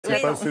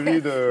c'est pas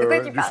celui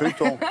du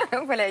feuilleton.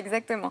 Voilà,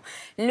 exactement.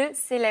 Le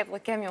célèbre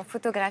camion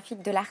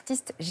photographique de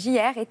l'artiste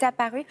JR est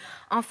apparu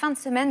en fin de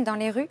semaine dans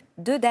les rues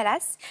de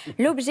Dallas.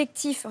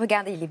 L'objectif,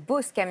 regardez, il est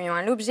beau ce camion,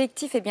 hein.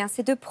 L'objectif, eh bien,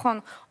 c'est de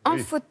prendre en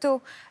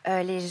photo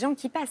les gens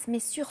qui passent, mais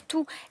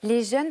surtout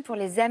les jeunes pour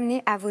les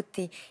amener à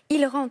voter.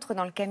 Ils rentrent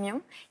dans le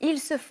camion, ils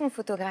se font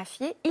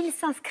photographier, ils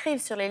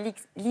s'inscrivent sur les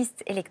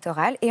listes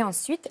électorales et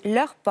ensuite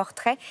leur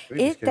portrait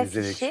est affiché.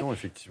 Les élections,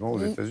 effectivement, aux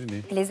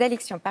États-Unis. Les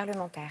élections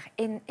parlementaires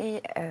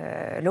et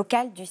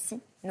locales du 6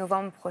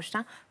 novembre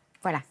prochain.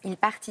 Voilà, ils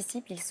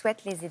participent, ils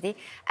souhaitent les aider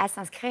à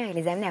s'inscrire et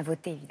les amener à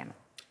voter, évidemment.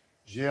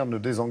 JR ne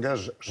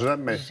désengage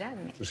jamais.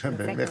 Jamais.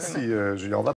 Jamais. Exactement. Merci, Julien.